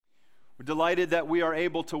We're delighted that we are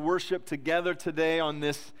able to worship together today on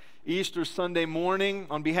this Easter Sunday morning.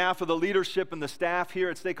 On behalf of the leadership and the staff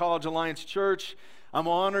here at State College Alliance Church, I'm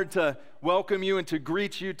honored to welcome you and to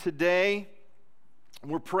greet you today.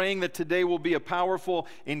 We're praying that today will be a powerful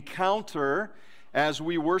encounter as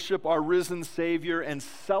we worship our risen Savior and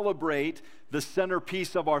celebrate the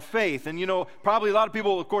centerpiece of our faith. And you know, probably a lot of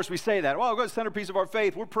people, of course, we say that, well, go to the centerpiece of our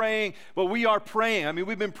faith. We're praying, but we are praying. I mean,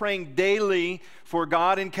 we've been praying daily for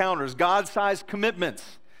God encounters, God-sized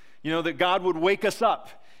commitments, you know, that God would wake us up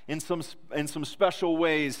in some special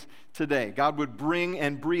ways today. God would bring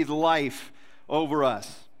and breathe life over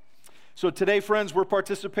us. So today, friends, we're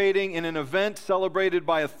participating in an event celebrated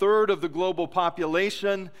by a third of the global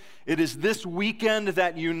population. It is this weekend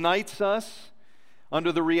that unites us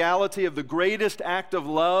under the reality of the greatest act of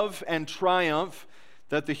love and triumph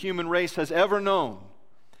that the human race has ever known.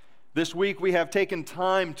 This week we have taken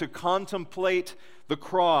time to contemplate the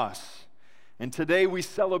cross, and today we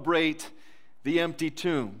celebrate the empty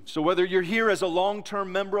tomb. So whether you're here as a long-term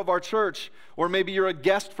member of our church, or maybe you're a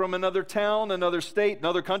guest from another town, another state,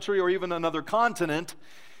 another country, or even another continent,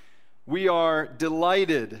 we are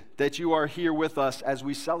delighted that you are here with us as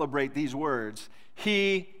we celebrate these words.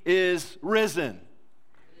 He is risen.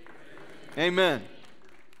 Amen.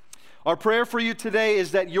 Our prayer for you today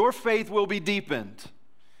is that your faith will be deepened,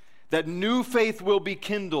 that new faith will be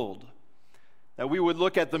kindled, that we would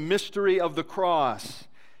look at the mystery of the cross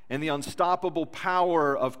and the unstoppable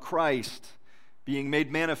power of Christ being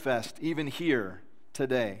made manifest even here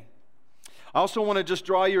today. I also want to just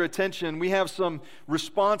draw your attention. We have some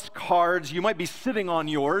response cards. You might be sitting on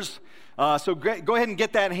yours. So go ahead and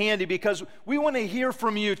get that handy because we want to hear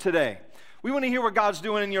from you today. We want to hear what God's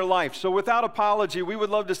doing in your life. So without apology, we would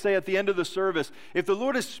love to say at the end of the service, if the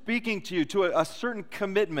Lord is speaking to you to a certain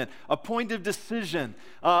commitment, a point of decision,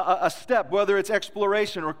 a step, whether it's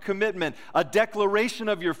exploration or commitment, a declaration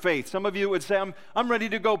of your faith. Some of you would say, I'm ready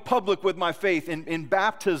to go public with my faith in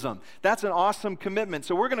baptism. That's an awesome commitment.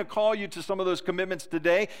 So we're going to call you to some of those commitments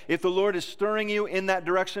today. If the Lord is stirring you in that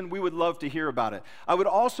direction, we would love to hear about it. I would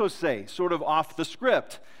also say, sort of off the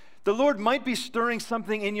script, the Lord might be stirring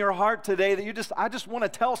something in your heart today that I just want to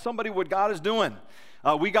tell somebody what God is doing.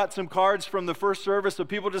 We got some cards from the first service of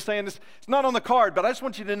people just saying, it's not on the card, but I just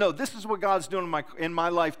want you to know this is what God's doing in my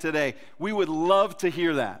life today. We would love to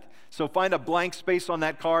hear that. So find a blank space on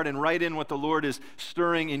that card and write in what the Lord is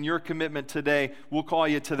stirring in your commitment today. We'll call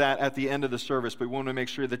you to that at the end of the service, but we want to make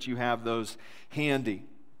sure that you have those handy.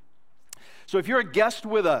 So if you're a guest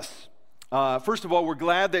with us, first of all, we're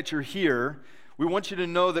glad that you're here. We want you to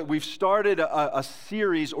know that we've started a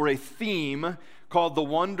series or a theme called The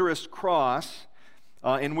Wondrous Cross,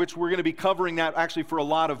 in which we're going to be covering that actually for a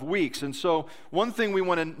lot of weeks. And so one thing we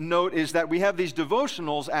want to note is that we have these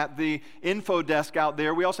devotionals at the info desk out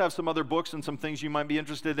there. We also have some other books and some things you might be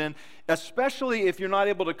interested in, especially if you're not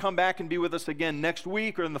able to come back and be with us again next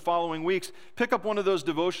week or in the following weeks. Pick up one of those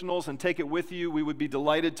devotionals and take it with you. We would be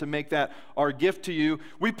delighted to make that our gift to you.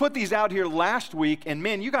 We put these out here last week, and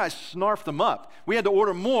man, you guys snarfed them up. We had to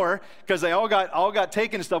order more because they all got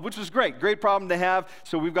taken and stuff, which was great. Great problem to have.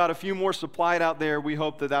 So we've got a few more supplied out there. We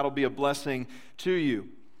hope that that'll be a blessing to you.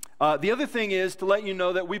 The other thing is to let you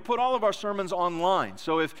know that we put all of our sermons online.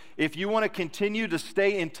 So if you want to continue to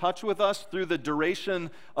stay in touch with us through the duration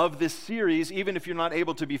of this series, even if you're not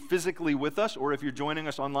able to be physically with us, or if you're joining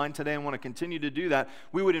us online today and want to continue to do that,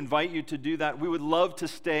 we would invite you to do that. We would love to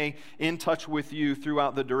stay in touch with you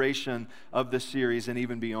throughout the duration of this series and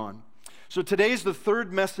even beyond. So today's the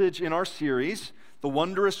third message in our series, The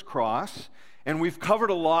Wondrous Cross. And we've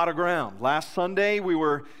covered a lot of ground. Last Sunday, we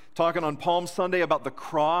were talking on Palm Sunday about the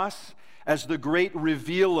cross as the great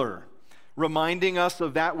revealer, reminding us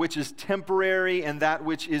of that which is temporary and that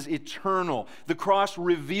which is eternal. The cross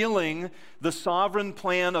revealing the sovereign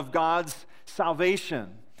plan of God's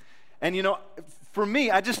salvation. And you know, for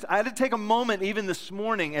me, I had to take a moment even this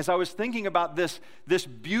morning as I was thinking about this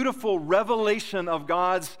beautiful revelation of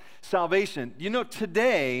God's salvation. You know,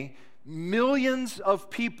 today, millions of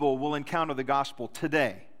people will encounter the gospel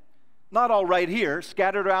today. Not all right here,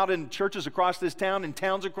 scattered out in churches across this town, in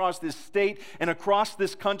towns across this state, and across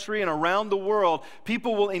this country and around the world.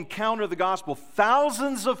 People will encounter the gospel.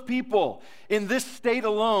 Thousands of people in this state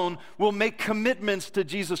alone will make commitments to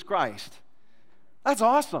Jesus Christ. That's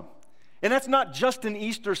awesome. And that's not just an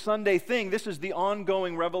Easter Sunday thing. This is the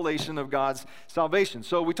ongoing revelation of God's salvation.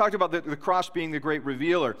 So we talked about the cross being the great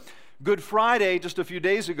revealer. Good Friday, just a few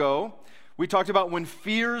days ago, we talked about when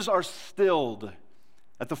fears are stilled.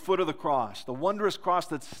 at the foot of the cross, the wondrous cross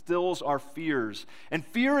that stills our fears. And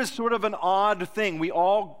fear is sort of an odd thing. We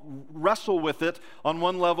all wrestle with it on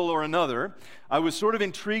one level or another. I was sort of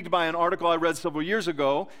intrigued by an article I read several years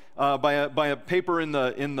ago by a paper in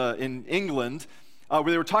England where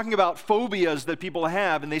they were talking about phobias that people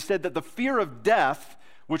have, and they said that the fear of death,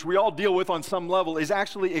 which we all deal with on some level, is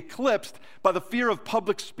actually eclipsed by the fear of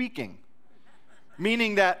public speaking,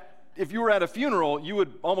 meaning that if you were at a funeral, you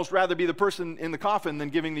would almost rather be the person in the coffin than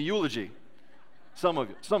giving the eulogy. Some of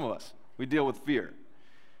us, we deal with fear.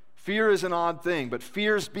 Fear is an odd thing, but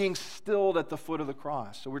fear is being stilled at the foot of the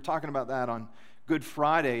cross. So we're talking about that on Good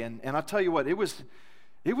Friday, and I'll tell you what, it was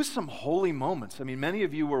some holy moments. I mean, many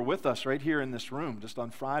of you were with us right here in this room just on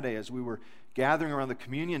Friday as we were gathering around the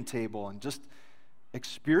communion table and just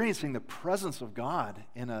experiencing the presence of God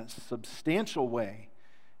in a substantial way.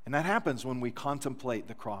 And that happens when we contemplate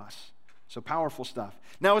the cross. So powerful stuff.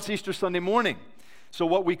 Now it's Easter Sunday morning. So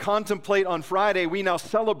what we contemplate on Friday, we now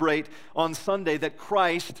celebrate on Sunday that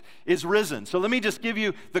Christ is risen. So let me just give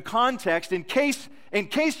you the context in case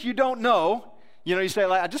you don't know. You know, you say,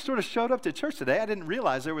 like, I just sort of showed up to church today. I didn't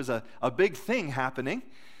realize there was a big thing happening.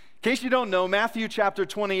 In case you don't know, Matthew chapter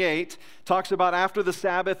 28 talks about after the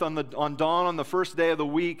Sabbath on dawn on the first day of the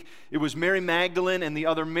week, it was Mary Magdalene and the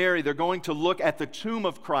other Mary. They're going to look at the tomb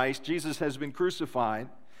of Christ. Jesus has been crucified.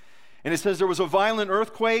 And it says there was a violent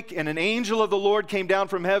earthquake, and an angel of the Lord came down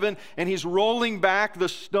from heaven, and he's rolling back the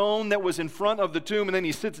stone that was in front of the tomb, and then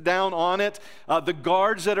he sits down on it. The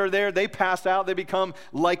guards that are there, they pass out. They become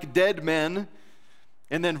like dead men.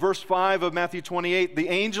 And then verse 5 of Matthew 28, the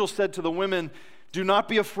angel said to the women, "Do not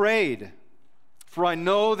be afraid, for I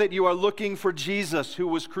know that you are looking for Jesus who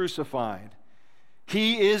was crucified.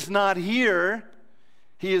 He is not here.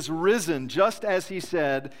 He is risen, just as he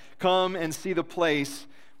said. Come and see the place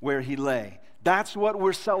where he lay." That's what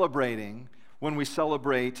we're celebrating when we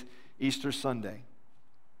celebrate Easter Sunday.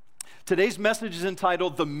 Today's message is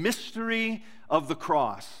entitled, "The Mystery of the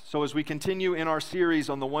Cross." So as we continue in our series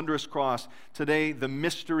on the wondrous cross, today, the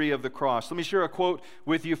mystery of the cross. Let me share a quote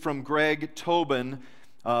with you from Greg Tobin,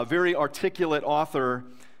 a very articulate author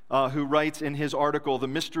who writes in his article, "The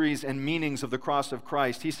Mysteries and Meanings of the Cross of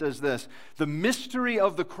Christ." He says this, "The mystery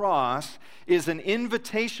of the cross is an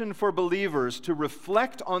invitation for believers to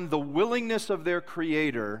reflect on the willingness of their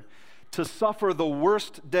Creator to suffer the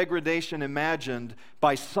worst degradation imagined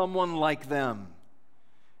by someone like them,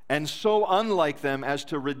 and so unlike them as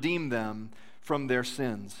to redeem them from their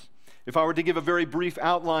sins." If I were to give a very brief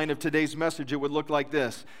outline of today's message, it would look like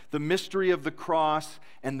this: the mystery of the cross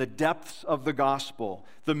and the depths of the gospel,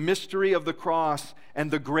 the mystery of the cross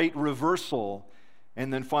and the great reversal,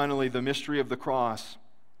 and then finally the mystery of the cross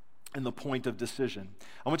and the point of decision.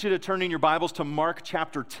 I want you to turn in your Bibles to Mark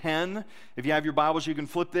chapter 10. If you have your Bibles, you can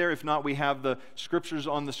flip there. If not, we have the scriptures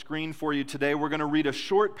on the screen for you today. We're going to read a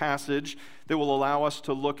short passage that will allow us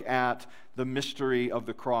to look at the mystery of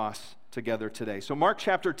the cross together today. So Mark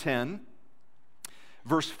chapter 10,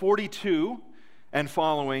 verse 42 and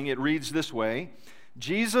following, it reads this way: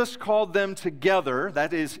 Jesus called them together,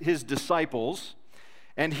 that is his disciples,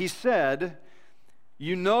 and he said,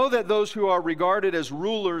 "You know that those who are regarded as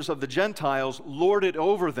rulers of the Gentiles lord it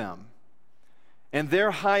over them, and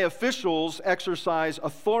their high officials exercise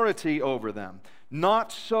authority over them.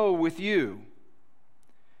 Not so with you.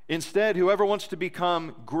 Instead, whoever wants to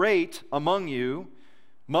become great among you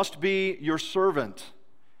must be your servant,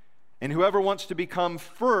 and whoever wants to become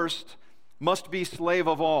first must be slave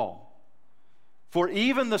of all. For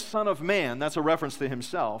even the Son of Man," that's a reference to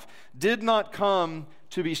himself, "did not come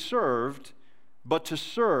to be served, but to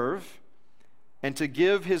serve and to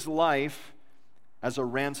give his life as a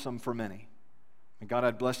ransom for many." May God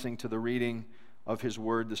add blessing to the reading of his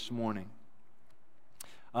word this morning.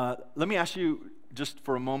 Let me ask you just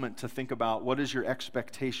for a moment to think about, what is your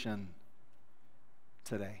expectation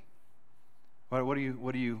today? What are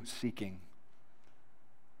you seeking?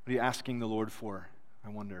 What are you asking the Lord for, I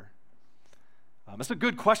wonder? That's a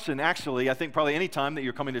good question, actually. I think probably any time that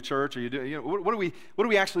you're coming to church, or what are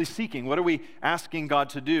we actually seeking? What are we asking God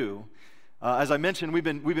to do? As I mentioned, we've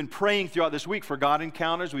been praying throughout this week for God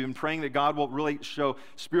encounters. We've been praying that God will really show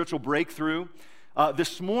spiritual breakthrough.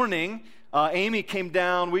 This morning, Amy came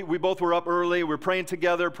down. We both were up early. We were praying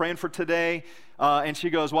together, praying for today. And she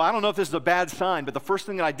goes, "Well, I don't know if this is a bad sign, but the first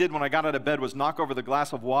thing that I did when I got out of bed was knock over the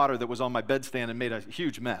glass of water that was on my bedstand and made a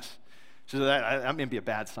huge mess." She said, "That may be a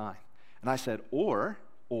bad sign." And I said, or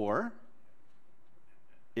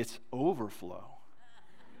it's overflow.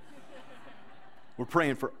 We're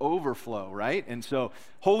praying for overflow, right? And so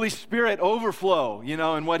Holy Spirit overflow,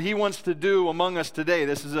 and what he wants to do among us today.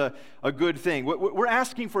 This is a good thing. We're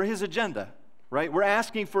asking for his agenda. right? We're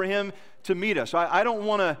asking for him to meet us. I don't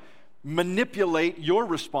want to manipulate your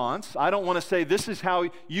response. I don't want to say this is how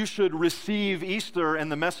you should receive Easter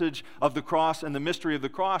and the message of the cross and the mystery of the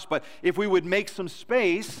cross. But if we would make some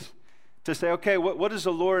space to say, okay, what is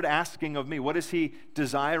the Lord asking of me? What is he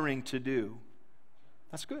desiring to do?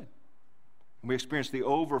 That's good. And we experience the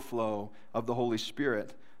overflow of the Holy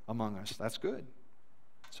Spirit among us. That's good.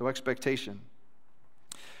 So expectation.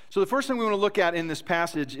 So the first thing we want to look at in this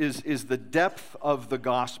passage is the depth of the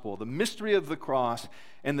gospel, the mystery of the cross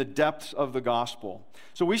and the depths of the gospel.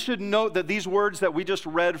 So we should note that these words that we just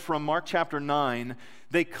read from Mark chapter 9,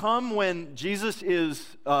 they come when Jesus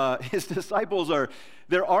his disciples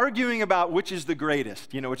they're arguing about which is the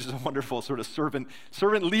greatest, which is a wonderful sort of servant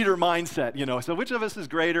leader mindset, So which of us is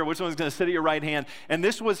greater? Which one's going to sit at your right hand? And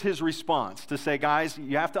this was his response to say, guys,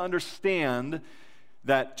 you have to understand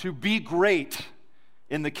that to be great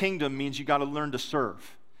in the kingdom means you got to learn to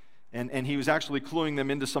serve. And he was actually cluing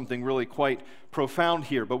them into something really quite profound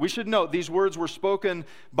here. But we should note these words were spoken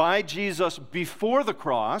by Jesus before the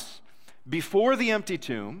cross, before the empty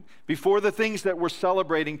tomb, before the things that we're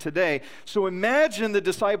celebrating today. So imagine the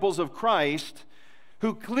disciples of Christ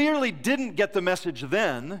who clearly didn't get the message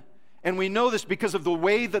then, and we know this because of the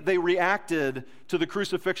way that they reacted to the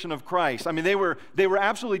crucifixion of Christ. I mean, they were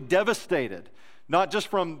absolutely devastated. Not just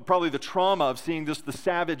from probably the trauma of seeing just the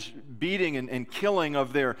savage beating and killing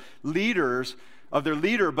of their leader,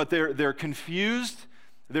 but they're confused,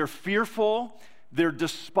 they're fearful, they're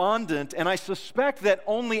despondent, and I suspect that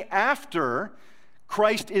only after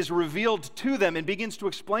Christ is revealed to them and begins to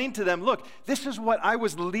explain to them, look, this is what I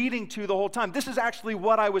was leading to the whole time. This is actually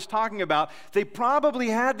what I was talking about. They probably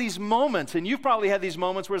had these moments, and you've probably had these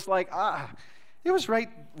moments where it's like, it was right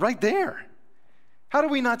there. How do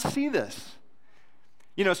we not see this?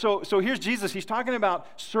 So here's Jesus. He's talking about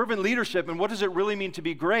servant leadership and what does it really mean to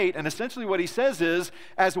be great? And essentially what he says is,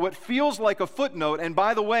 as what feels like a footnote, and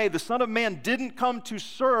by the way, the Son of Man didn't come to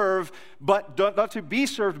serve, but not to be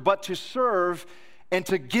served, but to serve and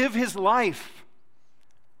to give his life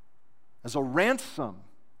as a ransom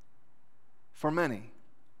for many.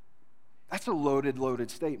 That's a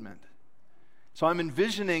loaded statement. So I'm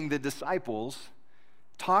envisioning the disciples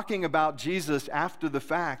talking about Jesus after the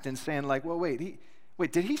fact and saying like, well, wait,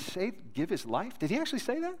 did he say give his life? Did he actually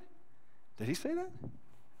say that? Did he say that?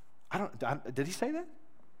 Did he say that?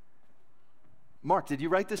 Mark, did you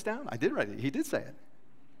write this down? I did write it. He did say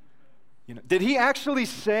it. Did he actually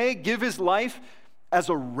say give his life as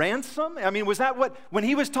a ransom? I mean, was that when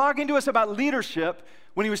he was talking to us about leadership,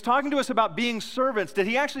 when he was talking to us about being servants, did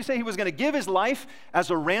he actually say he was going to give his life as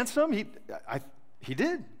a ransom? He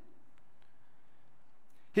did.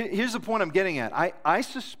 Here's the point I'm getting at. I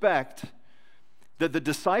suspect that the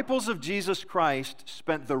disciples of Jesus Christ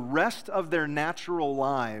spent the rest of their natural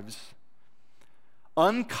lives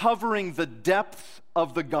uncovering the depths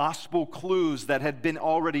of the gospel clues that had been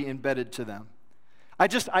already embedded to them. I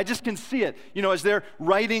just can see it, as they're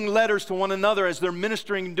writing letters to one another, as they're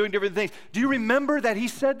ministering and doing different things. Do you remember that he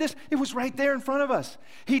said this? It was right there in front of us.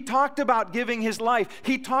 He talked about giving his life.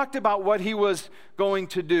 He talked about what he was going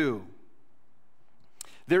to do.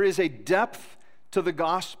 There is a depth to the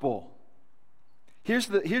gospel. Here's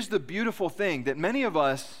the beautiful thing, that many of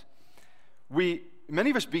us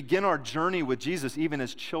begin our journey with Jesus even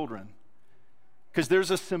as children, because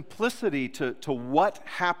there's a simplicity to what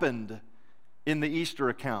happened in the Easter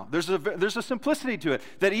account. There's a simplicity to it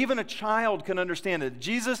that even a child can understand it.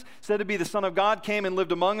 Jesus, said to be the Son of God, came and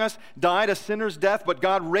lived among us, died a sinner's death, but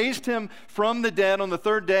God raised him from the dead on the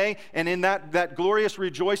third day, and in that glorious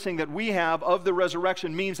rejoicing that we have of the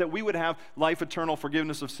resurrection means that we would have life eternal,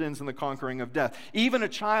 forgiveness of sins, and the conquering of death. Even a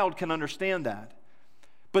child can understand that.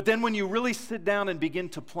 But then when you really sit down and begin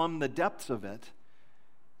to plumb the depths of it,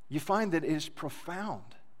 you find that it is profound.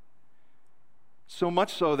 So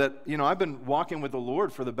much so that, I've been walking with the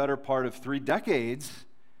Lord for the better part of 3 decades,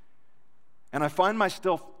 and I find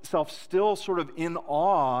myself still sort of in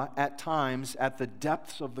awe at times at the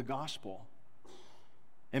depths of the gospel.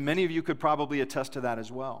 And many of you could probably attest to that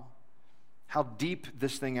as well, how deep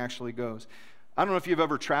this thing actually goes. I don't know if you've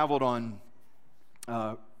ever traveled on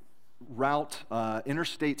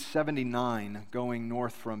Interstate 79 going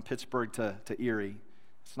north from Pittsburgh to Erie.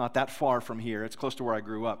 It's not that far from here. It's close to where I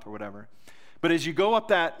grew up or whatever. But as you go up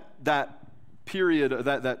that period,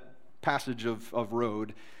 that passage of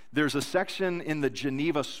road, there's a section in the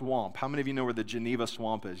Geneva Swamp. How many of you know where the Geneva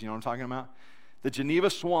Swamp is? You know what I'm talking about? The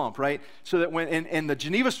Geneva Swamp, right? So that and the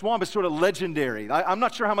Geneva Swamp is sort of legendary. I'm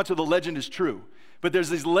not sure how much of the legend is true, but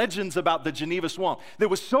there's these legends about the Geneva Swamp that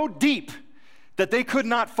was so deep that they could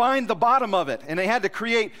not find the bottom of it. And they had to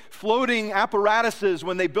create floating apparatuses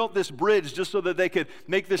when they built this bridge just so that they could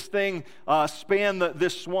make this thing span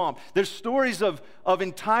this swamp. There's stories of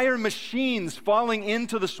entire machines falling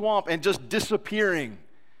into the swamp and just disappearing.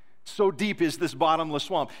 So deep is this bottomless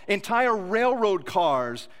swamp. Entire railroad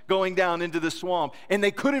cars going down into the swamp, and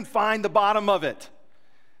they couldn't find the bottom of it.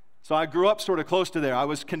 So I grew up sort of close to there. I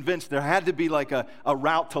was convinced there had to be like a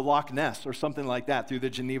route to Loch Ness or something like that through the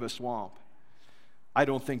Geneva swamp. I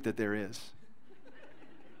don't think that there is.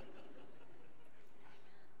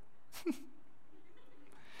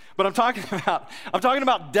 But I'm talking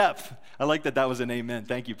about depth. I like that was an amen.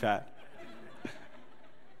 Thank you, Pat.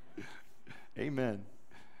 Amen.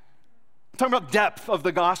 I'm talking about depth of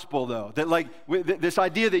the gospel, though. That this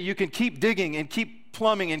idea that you can keep digging and keep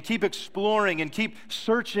plumbing and keep exploring and keep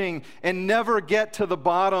searching and never get to the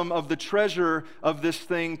bottom of the treasure of this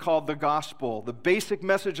thing called the gospel. The basic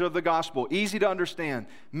message of the gospel, easy to understand.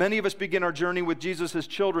 Many of us begin our journey with Jesus as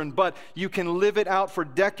children, but you can live it out for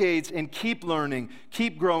decades and keep learning,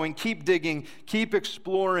 keep growing, keep digging, keep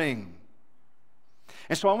exploring.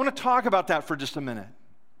 And so I want to talk about that for just a minute.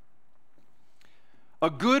 A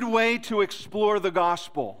good way to explore the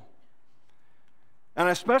gospel. And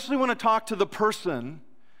I especially want to talk to the person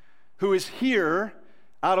who is here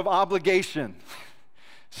out of obligation.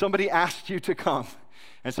 Somebody asked you to come.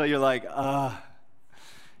 And so you're like,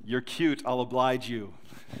 you're cute, I'll oblige you.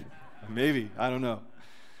 Maybe, I don't know.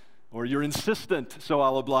 Or you're insistent, so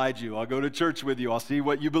I'll oblige you. I'll go to church with you. I'll see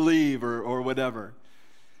what you believe or whatever.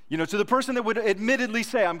 You know, to the person that would admittedly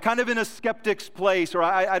say, I'm kind of in a skeptic's place, or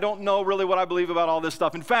I don't know really what I believe about all this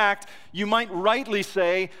stuff. In fact, you might rightly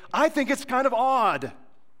say, I think it's kind of odd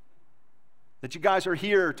that you guys are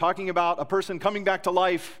here talking about a person coming back to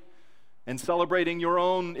life and celebrating your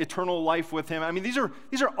own eternal life with him. I mean, these are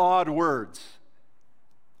odd words.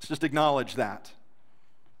 Let's just acknowledge that.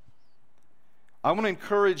 I want to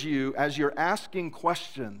encourage you, as you're asking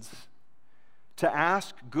questions, to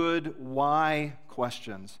ask good why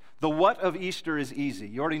questions. The what of Easter is easy.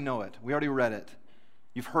 You already know it. We already read it.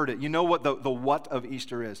 You've heard it. You know what the what of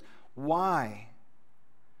Easter is. Why?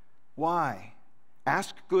 Why?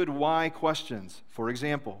 Ask good why questions. For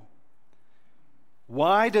example,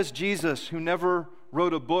 why does Jesus, who never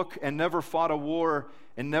wrote a book and never fought a war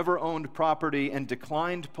and never owned property and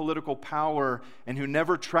declined political power and who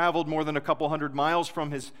never traveled more than a couple hundred miles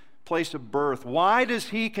from his place of birth, why does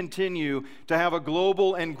he continue to have a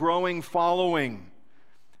global and growing following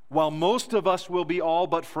while most of us will be all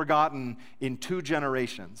but forgotten in 2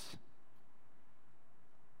 generations?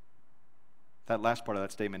 That last part of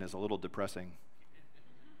that statement is a little depressing,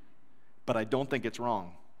 but I don't think it's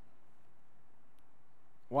wrong.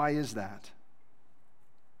 Why is that?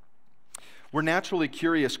 We're naturally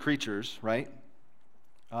curious creatures, right?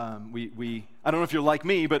 I don't know if you're like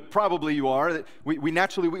me, but probably you are. We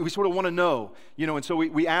naturally sort of want to know, you know, and so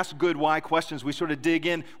we ask good why questions. We sort of dig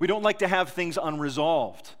in. We don't like to have things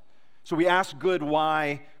unresolved. So we ask good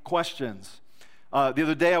why questions. The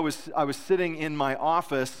other day I was sitting in my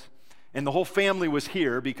office, and the whole family was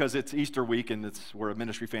here because it's Easter week and we're a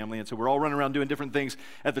ministry family, and so we're all running around doing different things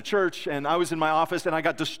at the church, and I was in my office and I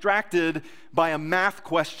got distracted by a math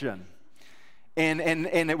question. And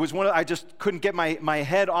it was I just couldn't get my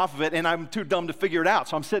head off of it, and I'm too dumb to figure it out.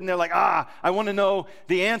 So I'm sitting there like, I want to know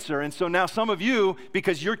the answer. And so now some of you,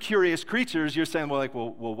 because you're curious creatures, you're saying, well,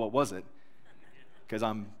 what was it? Because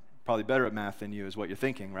I'm probably better at math than you is what you're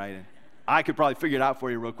thinking, right? And I could probably figure it out for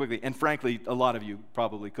you real quickly. And frankly, a lot of you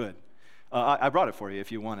probably could. I brought it for you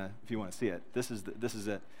if you want to see it. This is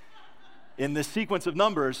it. In this sequence of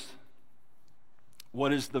numbers,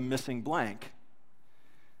 what is the missing blank?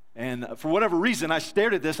 And for whatever reason, I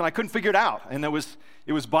stared at this and I couldn't figure it out. And it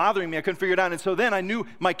was bothering me. I couldn't figure it out. And so then I knew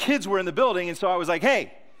my kids were in the building. And so I was like,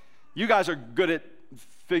 hey, you guys are good at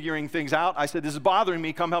figuring things out. I said, this is bothering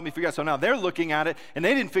me. Come help me figure it out. So now they're looking at it, and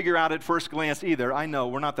they didn't figure out at first glance either. I know,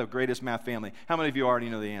 we're not the greatest math family. How many of you already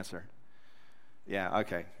know the answer? Yeah,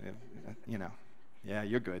 okay. You know, yeah,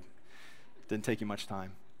 you're good. Didn't take you much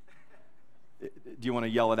time. Do you want to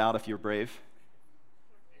yell it out if you're brave?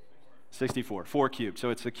 64, 4 cubed. So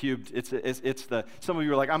it's a cubed. It's the. Some of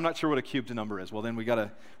you are like, I'm not sure what a cubed number is. Well, then we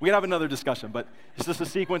gotta have another discussion. But it's just a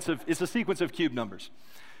sequence of cube numbers.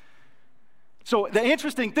 So the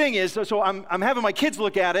interesting thing is, so I'm having my kids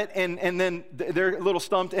look at it, and then they're a little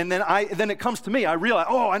stumped, and then it comes to me. I realize,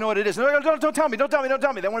 I know what it is. No, don't tell me. They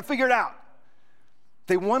want to figure it out.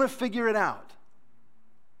 They want to figure it out.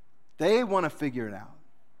 They want to figure it out.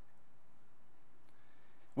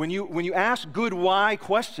 When you ask good why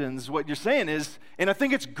questions, what you're saying is, and I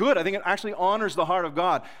think it's good. I think it actually honors the heart of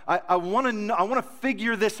God. I want to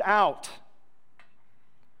figure this out.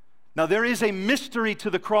 Now, there is a mystery to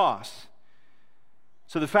the cross.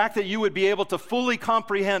 So the fact that you would be able to fully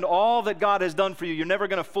comprehend all that God has done for you, you're never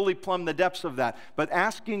going to fully plumb the depths of that. But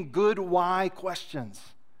asking good why questions.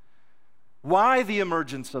 Why the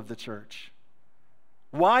emergence of the church?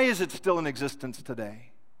 Why is it still in existence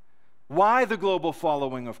today? Why the global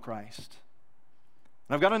following of Christ?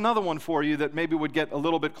 And I've got another one for you that maybe would get a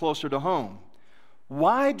little bit closer to home.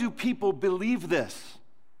 Why do people believe this?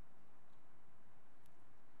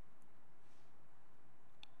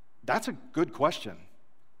 That's a good question,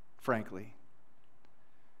 frankly.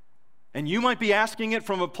 And you might be asking it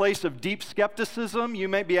from a place of deep skepticism. You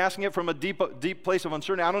might be asking it from a deep place of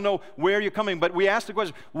uncertainty. I don't know where you're coming, but we ask the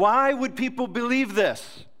question, why would people believe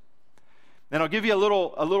this? And I'll give you a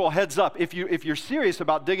little heads up. If you're serious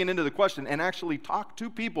about digging into the question and actually talk to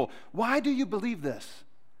people, why do you believe this?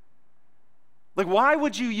 Like, why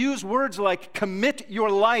would you use words like commit your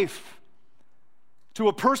life to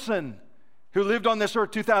a person who lived on this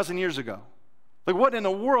earth 2,000 years ago? Like, what in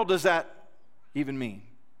the world does that even mean?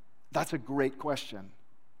 That's a great question.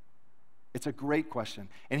 It's a great question.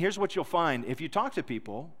 And here's what you'll find. If you talk to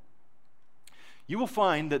people, you will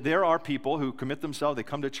find that there are people who commit themselves, they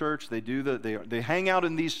come to church, they hang out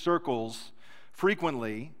in these circles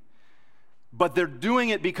frequently, but they're doing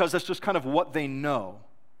it because that's just kind of what they know.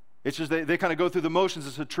 It's just they kind of go through the motions.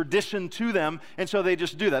 It's a tradition to them, and so they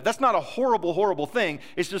just do that. That's not a horrible, horrible thing.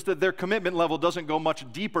 It's just that their commitment level doesn't go much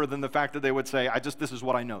deeper than the fact that they would say, this is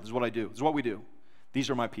what I know. This is what I do. This is what we do. These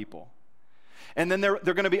are my people. And then there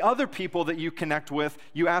are going to be other people that you connect with.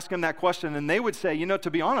 You ask them that question, and they would say,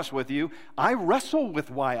 to be honest with you, I wrestle with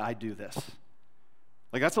why I do this.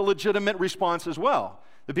 Like, that's a legitimate response as well.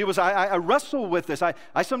 The people say, I wrestle with this.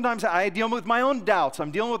 I sometimes deal with my own doubts.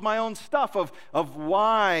 I'm dealing with my own stuff of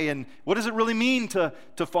why and what does it really mean to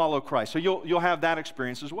follow Christ. So you'll have that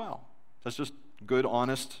experience as well. That's just good,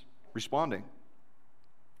 honest responding.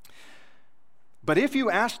 But if you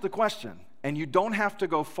ask the question, and you don't have to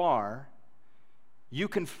go far, you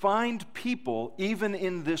can find people even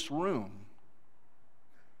in this room.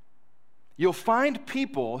 You'll find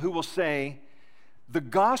people who will say, the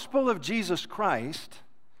gospel of Jesus Christ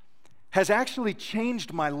has actually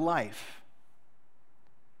changed my life.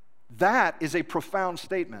 That is a profound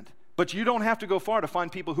statement, but you don't have to go far to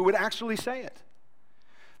find people who would actually say it.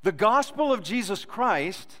 The gospel of Jesus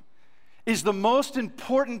Christ is the most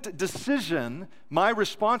important decision, my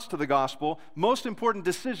response to the gospel, most important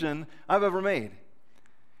decision I've ever made.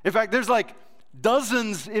 In fact, there's like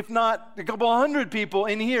dozens, if not a couple hundred people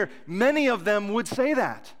in here, many of them would say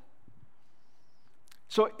that.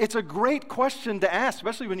 So it's a great question to ask,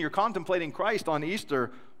 especially when you're contemplating Christ on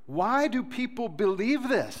Easter. Why do people believe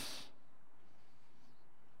this?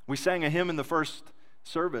 We sang a hymn in the first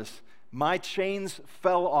service. My chains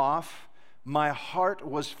fell off, my heart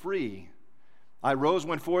was free. I rose,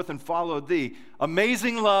 went forth, and followed thee.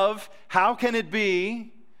 Amazing love, how can it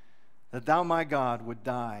be that thou, my God, would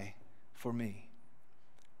die for me?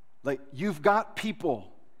 Like, you've got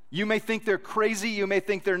people. You may think they're crazy, you may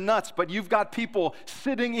think they're nuts, but you've got people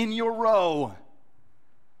sitting in your row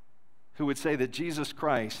who would say that Jesus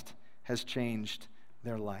Christ has changed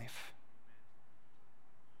their life.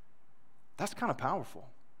 That's kind of powerful,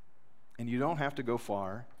 and you don't have to go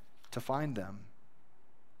far to find them.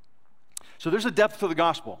 So there's a depth to the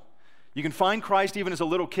gospel. You can find Christ even as a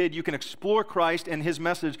little kid. You can explore Christ and his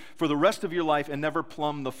message for the rest of your life and never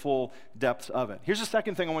plumb the full depths of it. Here's the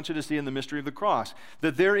second thing I want you to see in the mystery of the cross,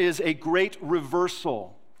 that there is a great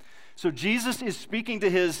reversal. So Jesus is speaking to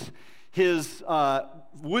his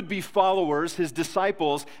would-be followers, his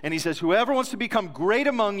disciples, and he says, whoever wants to become great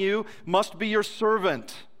among you must be your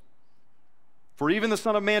servant. For even the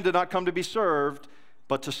Son of Man did not come to be served,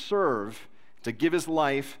 but to serve, to give his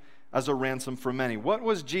life as a ransom for many. What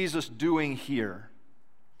was Jesus doing here?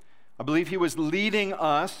 I believe he was leading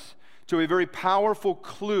us to a very powerful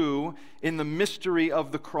clue in the mystery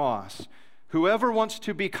of the cross. Whoever wants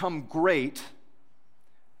to become great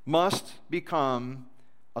must become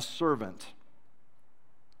a servant.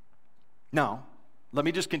 Now, let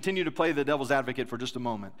me just continue to play the devil's advocate for just a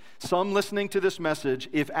moment. Some listening to this message,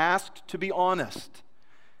 if asked to be honest,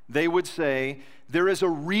 they would say, there is a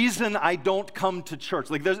reason I don't come to church.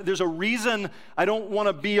 Like, there's a reason I don't want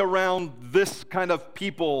to be around this kind of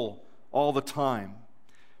people all the time.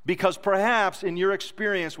 Because perhaps in your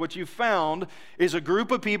experience, what you found is a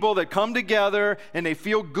group of people that come together and they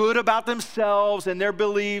feel good about themselves and their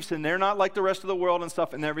beliefs, and they're not like the rest of the world and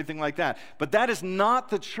stuff and everything like that. But that is not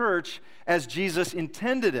the church as Jesus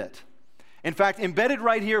intended it. In fact, embedded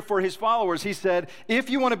right here for his followers, he said, if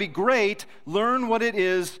you want to be great, learn what it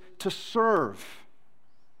is to serve.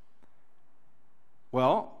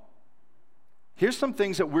 Well, here's some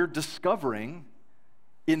things that we're discovering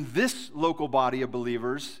in this local body of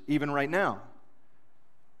believers even right now.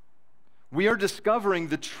 We are discovering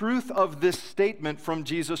the truth of this statement from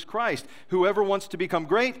Jesus Christ. Whoever wants to become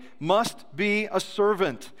great must be a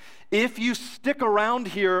servant. If you stick around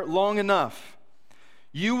here long enough,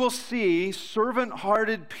 you will see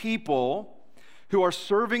servant-hearted people who are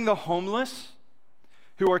serving the homeless,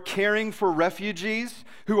 who are caring for refugees,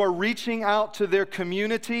 who are reaching out to their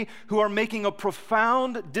community, who are making a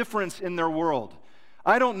profound difference in their world.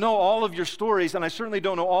 I don't know all of your stories, and I certainly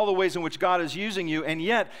don't know all the ways in which God is using you, and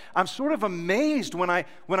yet I'm sort of amazed when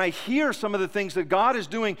I hear some of the things that God is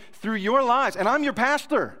doing through your lives. And I'm your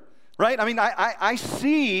pastor, right? I mean, I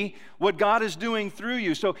see what God is doing through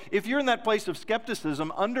you. So if you're in that place of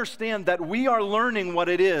skepticism, understand that we are learning what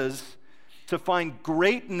it is to find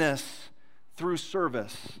greatness through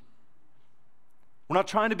service. We're not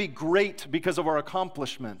trying to be great because of our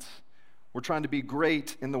accomplishments. We're trying to be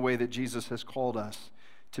great in the way that Jesus has called us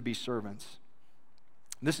to be servants.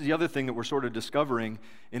 This is the other thing that we're sort of discovering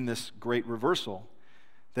in this great reversal,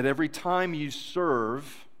 that every time you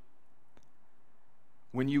serve,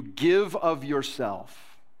 when you give of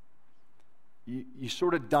yourself, you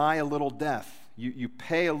sort of die a little death. You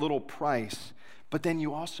pay a little price, but then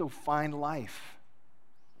you also find life.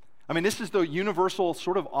 I mean, this is the universal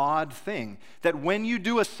sort of odd thing, that when you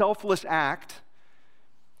do a selfless act,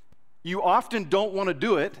 you often don't want to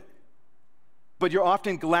do it, but you're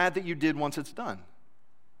often glad that you did once it's done,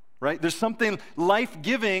 right? There's something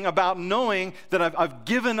life-giving about knowing that I've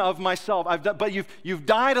given of myself, but you've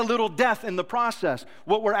died a little death in the process.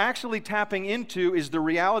 What we're actually tapping into is the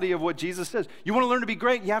reality of what Jesus says. You want to learn to be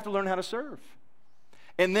great, you have to learn how to serve.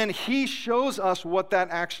 And then he shows us what that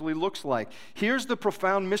actually looks like. Here's the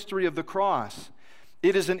profound mystery of the cross.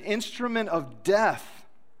 It is an instrument of death,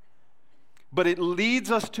 but it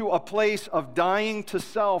leads us to a place of dying to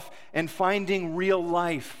self and finding real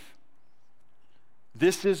life.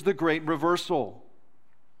 This is the great reversal.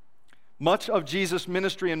 Much of Jesus'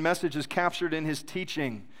 ministry and message is captured in his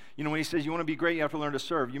teaching. You know, when he says, you want to be great, you have to learn to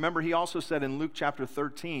serve. You remember he also said in Luke chapter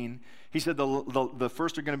 13, he said the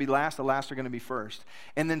first are going to be last, the last are going to be first.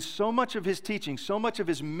 And then so much of his teaching, so much of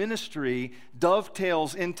his ministry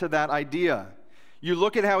dovetails into that idea. You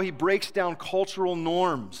look at how he breaks down cultural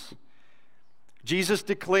norms. Jesus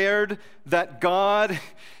declared that God,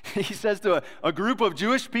 he says to a group of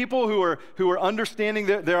Jewish people who are understanding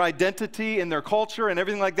their identity and their culture and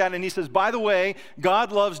everything like that, and he says, by the way,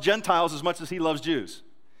 God loves Gentiles as much as he loves Jews.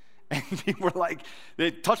 And people were like,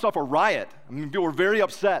 they touched off a riot. I mean, people were very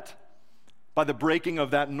upset by the breaking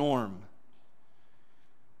of that norm.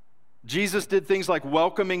 Jesus did things like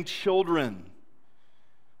welcoming children,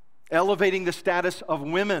 elevating the status of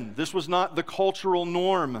women. This was not the cultural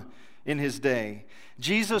norm in his day.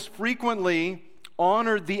 Jesus frequently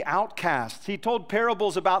honored the outcasts. He told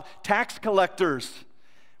parables about tax collectors,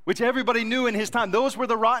 which everybody knew in his time. Those were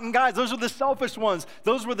the rotten guys. Those were the selfish ones.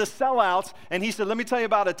 Those were the sellouts. And he said, let me tell you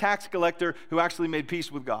about a tax collector who actually made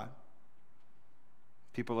peace with God.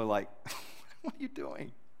 People are like, what are you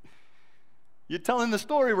doing? You're telling the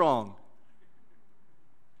story wrong.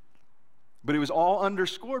 But it was all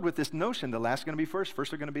underscored with this notion, the last are going to be first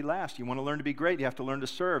are going to be last. You want to learn to be great, you have to learn to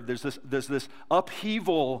serve. There's this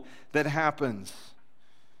upheaval that happens.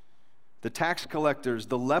 The tax collectors,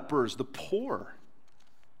 the lepers, the poor,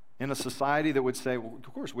 in a society that would say, well,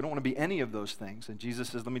 of course, we don't want to be any of those things. And Jesus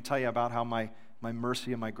says, let me tell you about how my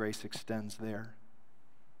mercy and my grace extends there.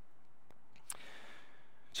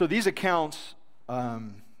 So these accounts,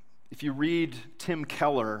 if you read Tim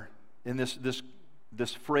Keller in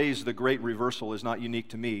this phrase, the great reversal, is not unique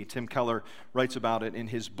to me. Tim Keller writes about it in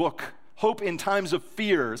his book, Hope in Times of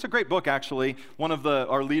Fear. It's a great book, actually. One of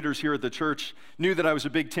our leaders here at the church knew that I was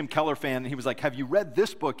a big Tim Keller fan, and he was like, have you read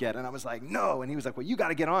this book yet? And I was like, no. And he was like, well, you got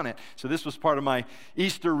to get on it. So this was part of my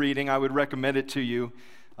Easter reading. I would recommend it to you,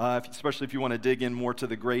 especially if you want to dig in more to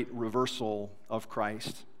the great reversal of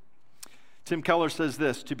Christ. Tim Keller says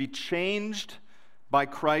this, to be changed by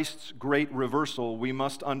Christ's great reversal, we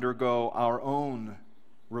must undergo our own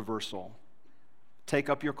reversal. Take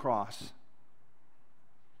up your cross.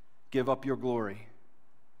 Give up your glory.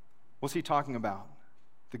 What's he talking about?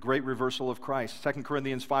 The great reversal of Christ. 2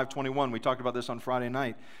 Corinthians 5:21, we talked about this on Friday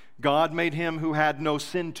night. God made him who had no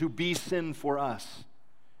sin to be sin for us,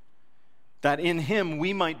 that in him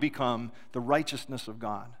we might become the righteousness of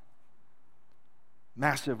God.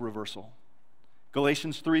 Massive reversal.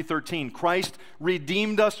 Galatians 3:13, Christ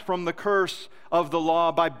redeemed us from the curse of the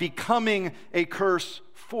law by becoming a curse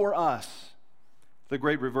for us. The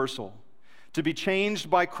great reversal. To be changed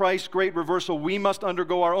by Christ's great reversal, we must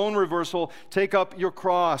undergo our own reversal. Take up your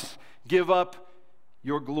cross. Give up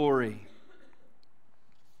your glory.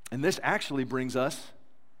 And this actually brings us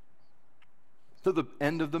to the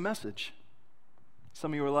end of the message.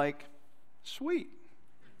 Some of you are like, sweet.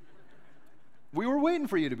 We were waiting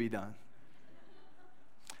for you to be done.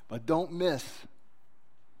 But don't miss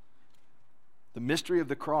the mystery of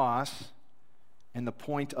the cross and the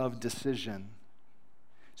point of decision.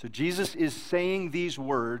 So Jesus is saying these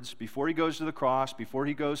words before he goes to the cross, before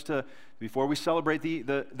we celebrate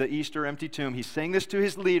the Easter empty tomb. He's saying this to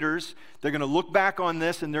his leaders. They're going to look back on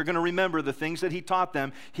this and they're going to remember the things that he taught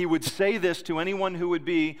them. He would say this to anyone who would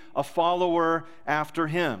be a follower after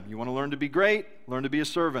him. You want to learn to be great? Learn to be a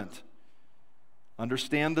servant.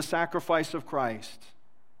 Understand the sacrifice of Christ.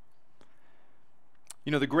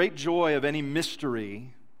 You know, the great joy of any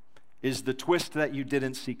mystery is the twist that you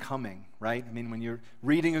didn't see coming, right? I mean, when you're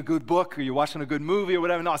reading a good book or you're watching a good movie or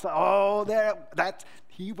whatever, no, it's like, oh,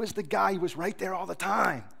 he was the guy who was right there all the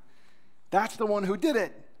time. That's the one who did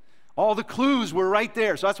it. All the clues were right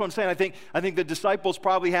there. So that's what I'm saying. I think the disciples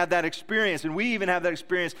probably had that experience, and we even have that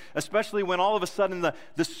experience, especially when all of a sudden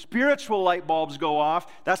the spiritual light bulbs go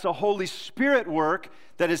off. That's a Holy Spirit work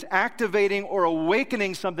that is activating or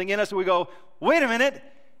awakening something in us, and we go, wait a minute,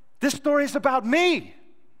 this story is about me.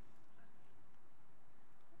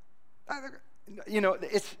 You know,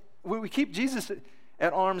 we keep Jesus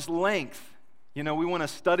at arm's length. You know, we want to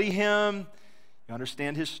study him,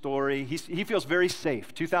 understand his story. He feels very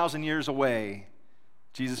safe. 2,000 years away,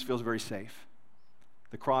 Jesus feels very safe.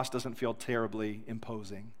 The cross doesn't feel terribly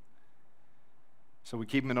imposing. So we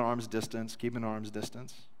keep him at arm's distance,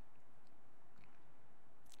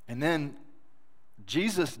 And then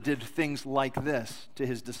Jesus did things like this to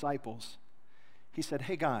his disciples. He said,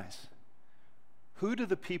 hey guys, who do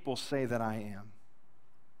the people say that I am?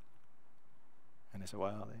 And they said,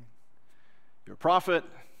 well, you're a prophet,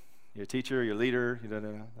 you're a teacher, you're a leader.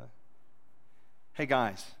 Hey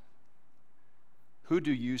guys, who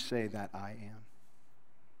do you say that I am?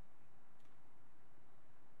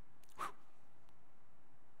 Whew.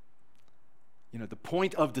 You know, the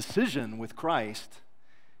point of decision with Christ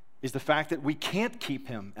is the fact that we can't keep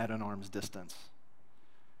him at an arm's distance.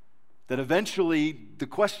 That eventually the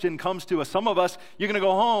question comes to us. Some of us, you're going to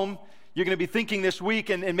go home, you're going to be thinking this week,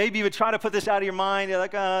 and maybe even try to put this out of your mind. You're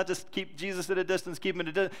like, just keep Jesus at a distance, keep him at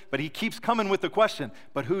a distance. But he keeps coming with the question,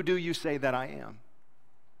 but who do you say that I am?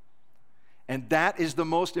 And that is the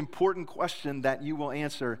most important question that you will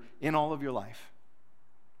answer in all of your life.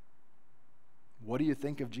 What do you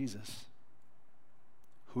think of Jesus?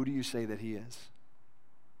 Who do you say that he is?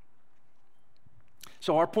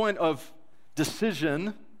 So our point of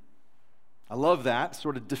decision, I love that,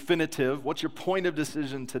 sort of definitive. What's your point of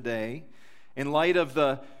decision today? In light of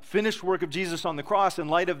the finished work of Jesus on the cross, in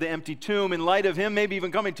light of the empty tomb, in light of him maybe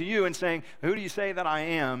even coming to you and saying, who do you say that I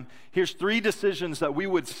am? Here's 3 decisions that we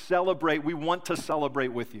would celebrate, we want to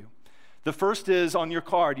celebrate with you. The first is on your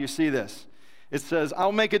card, you see this. It says,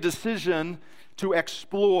 I'll make a decision to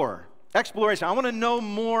explore. Exploration, I want to know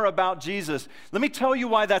more about Jesus. Let me tell you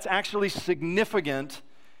why that's actually significant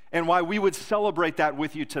and why we would celebrate that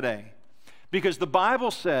with you today. Because the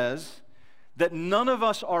Bible says that none of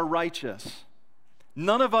us are righteous.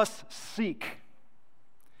 None of us seek.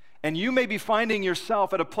 And you may be finding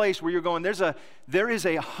yourself at a place where you're going, there is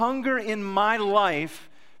a hunger in my life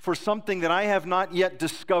for something that I have not yet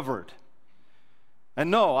discovered. And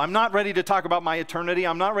no, I'm not ready to talk about my eternity.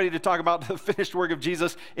 I'm not ready to talk about the finished work of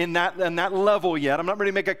Jesus in that level yet. I'm not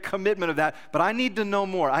ready to make a commitment of that. But I need to know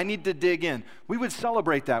more. I need to dig in. We would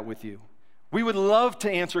celebrate that with you. We would love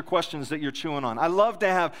to answer questions that you're chewing on. I love to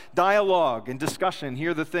have dialogue and discussion,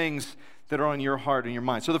 hear the things that are on your heart and your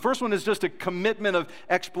mind. So the first one is just a commitment of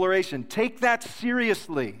exploration. Take that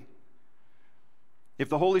seriously if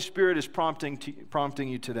the Holy Spirit is prompting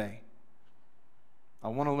you today. I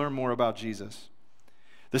want to learn more about Jesus.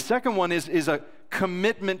 The second one is a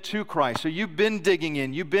commitment to Christ. So you've been digging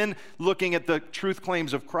in. You've been looking at the truth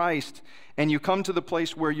claims of Christ, and you come to the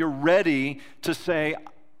place where you're ready to say,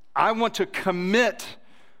 I want to commit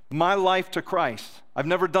my life to Christ. I've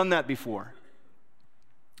never done that before.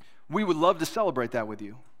 We would love to celebrate that with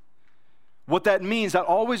you. What that means, that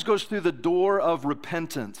always goes through the door of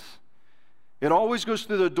repentance. It always goes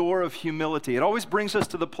through the door of humility. It always brings us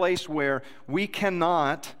to the place where we can't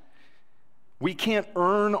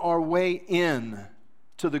earn our way in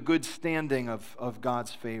to the good standing of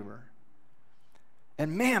God's favor.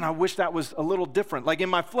 And man, I wish that was a little different. Like in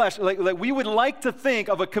my flesh, like we would like to think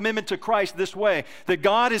of a commitment to Christ this way, that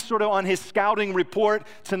God is sort of on his scouting report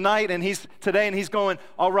tonight and he's going,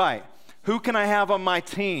 all right, who can I have on my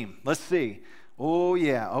team? Let's see. Oh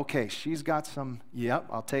yeah, okay, she's got some, yep,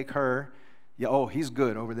 I'll take her. Yeah, oh, he's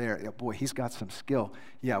good over there. Yeah, boy, he's got some skill.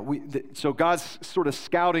 Yeah, so God's sort of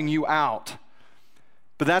scouting you out.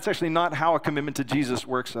 But that's actually not how a commitment to Jesus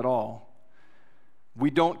works at all.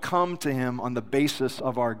 We don't come to him on the basis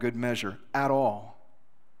of our good measure at all,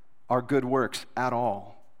 our good works at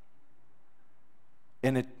all.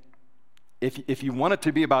 And if you want it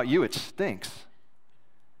to be about you, it stinks.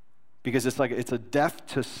 Because it's a death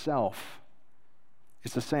to self.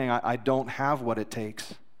 It's a saying, I don't have what it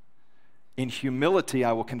takes. In humility,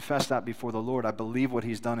 I will confess that before the Lord. I believe what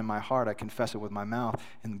he's done in my heart. I confess it with my mouth.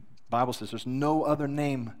 And the Bible says there's no other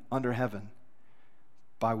name under heaven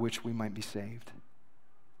by which we might be saved.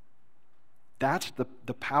 That's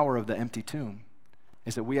the power of the empty tomb,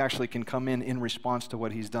 is that we actually can come in response to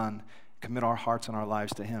what he's done, commit our hearts and our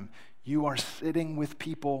lives to him. You are sitting with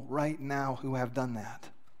people right now who have done that.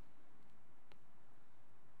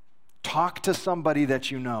 Talk to somebody that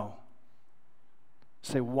you know.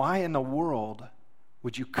 Say, why in the world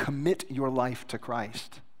would you commit your life to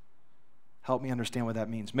Christ? Help me understand what that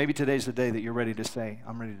means. Maybe today's the day that you're ready to say,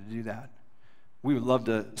 I'm ready to do that. We would love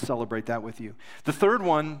to celebrate that with you. The third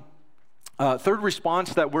one, third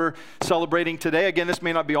response that we're celebrating today, again, this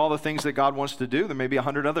may not be all the things that God wants to do. There may be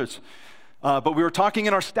 100 others. But we were talking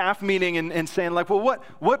in our staff meeting and saying, like, well,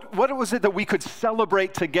 what was it that we could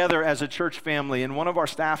celebrate together as a church family? And one of our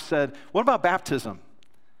staff said, what about baptism?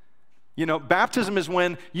 You know, baptism is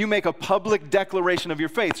when you make a public declaration of your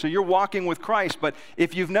faith. So you're walking with Christ, but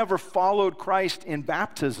if you've never followed Christ in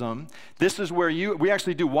baptism, this is where we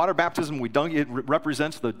actually do water baptism. It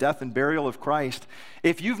represents the death and burial of Christ.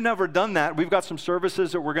 If you've never done that, we've got some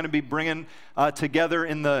services that we're going to be bringing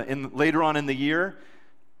together later on in the year.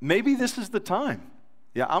 Maybe this is the time.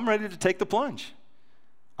 Yeah, I'm ready to take the plunge.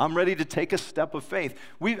 I'm ready to take a step of faith.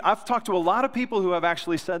 I've talked to a lot of people who have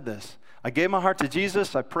actually said this. I gave my heart to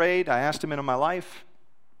Jesus. I prayed. I asked him into my life.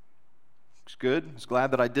 It's good. I was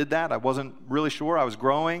glad that I did that. I wasn't really sure. I was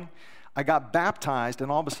growing. I got baptized,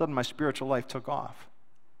 and all of a sudden my spiritual life took off.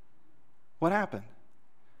 What happened?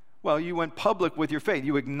 Well, you went public with your faith.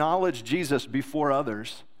 You acknowledged Jesus before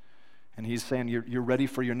others, and he's saying you're ready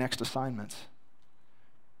for your next assignments.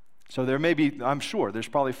 So there may be, I'm sure, there's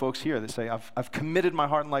probably folks here that say, I've committed my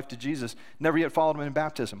heart and life to Jesus, never yet followed him in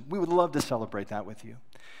baptism. We would love to celebrate that with you.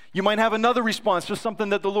 You might have another response, just something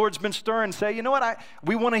that the Lord's been stirring. Say, you know what,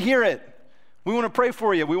 we want to hear it. We want to pray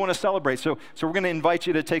for you. We want to celebrate. So we're going to invite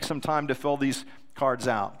you to take some time to fill these cards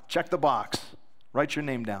out. Check the box. Write your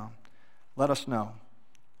name down. Let us know.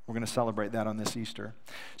 We're going to celebrate that on this Easter.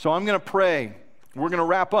 So I'm going to pray. We're going to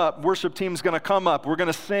wrap up. Worship team's going to come up. We're going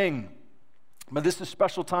to sing. But this is a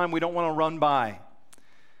special time we don't want to run by.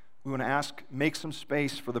 We want to make some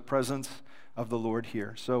space for the presence of the Lord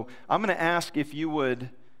here. So I'm going to ask if you would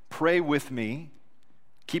pray with me.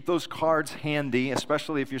 Keep those cards handy,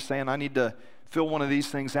 especially if you're saying, I need to fill one of these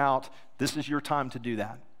things out. This is your time to do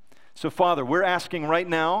that. So Father, we're asking right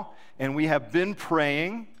now, and we have been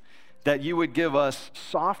praying, that you would give us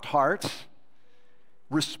soft hearts,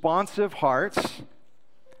 responsive hearts,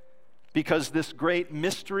 because this great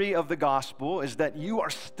mystery of the gospel is that you are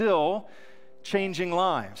still changing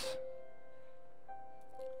lives.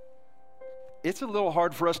 It's a little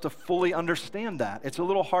hard for us to fully understand that. It's a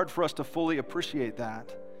little hard for us to fully appreciate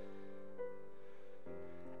that.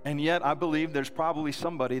 And yet, I believe there's probably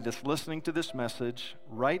somebody that's listening to this message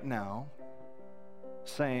right now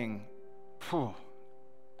saying,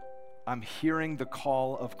 I'm hearing the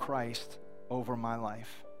call of Christ over my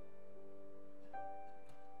life.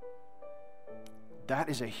 That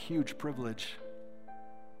is a huge privilege.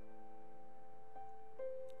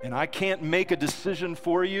 And I can't make a decision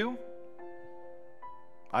for you.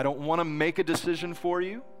 I don't want to make a decision for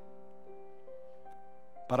you.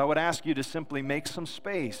 But I would ask you to simply make some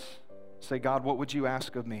space. Say, God, what would you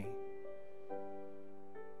ask of me?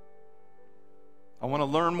 I want to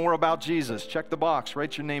learn more about Jesus. Check the box.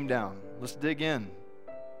 Write your name down. Let's dig in.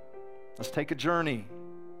 Let's take a journey.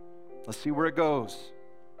 Let's see where it goes.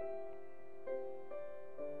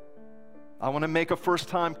 I want to make a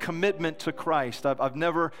first-time commitment to Christ. I've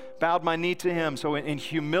never bowed my knee to him. So in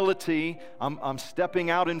humility, I'm stepping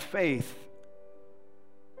out in faith.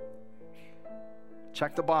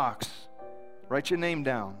 Check the box. Write your name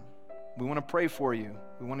down. We want to pray for you.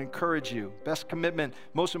 We want to encourage you. Best commitment,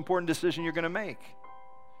 most important decision you're going to make.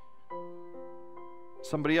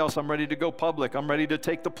 Somebody else, I'm ready to go public. I'm ready to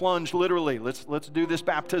take the plunge, literally. Let's do this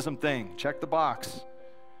baptism thing. Check the box.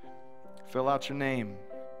 Fill out your name.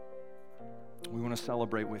 We want to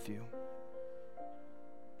celebrate with you.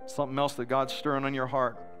 Something else that God's stirring on your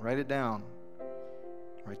heart, write it down.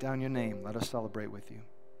 Write down your name. Let us celebrate with you.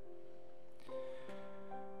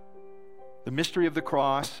 The mystery of the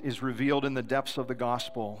cross is revealed in the depths of the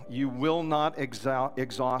gospel. You will not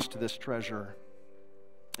exhaust this treasure.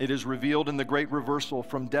 It is revealed in the great reversal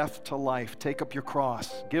from death to life. Take up your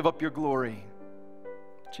cross. Give up your glory.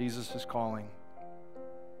 Jesus is calling.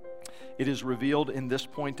 It is revealed in this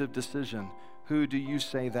point of decision. Who do you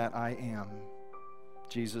say that I am?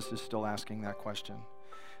 Jesus is still asking that question.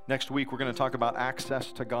 Next week, we're going to talk about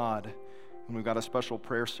access to God, and we've got a special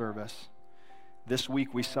prayer service. This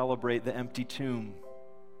week, we celebrate the empty tomb.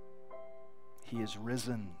 He is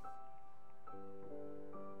risen.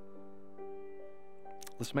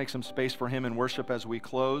 Let's make some space for him in worship as we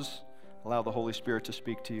close. Allow the Holy Spirit to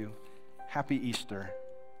speak to you. Happy Easter,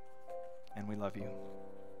 and we love you.